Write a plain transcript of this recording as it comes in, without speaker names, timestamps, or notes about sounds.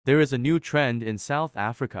There is a new trend in South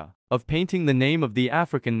Africa of painting the name of the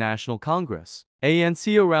African National Congress,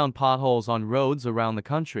 ANC, around potholes on roads around the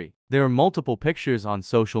country. There are multiple pictures on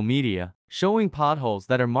social media showing potholes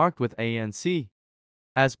that are marked with ANC,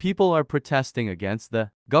 as people are protesting against the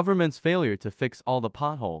government's failure to fix all the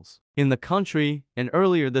potholes in the country. And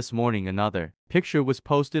earlier this morning, another picture was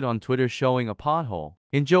posted on Twitter showing a pothole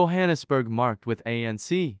in Johannesburg marked with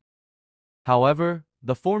ANC. However,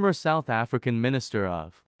 the former South African Minister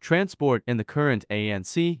of Transport and the current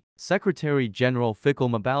ANC Secretary-General Fikile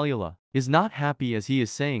Mbalula is not happy, as he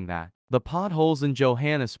is saying that the potholes in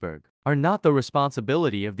Johannesburg are not the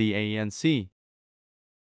responsibility of the ANC,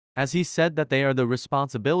 as he said that they are the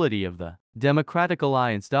responsibility of the Democratic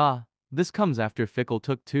Alliance. This comes after Fikile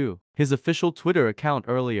took to his official Twitter account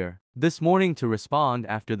earlier this morning to respond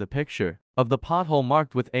after the picture of the pothole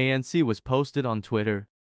marked with ANC was posted on Twitter.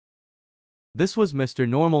 This was Mr.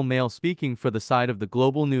 Normal Male speaking for the side of the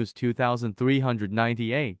Global News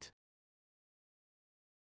 2398.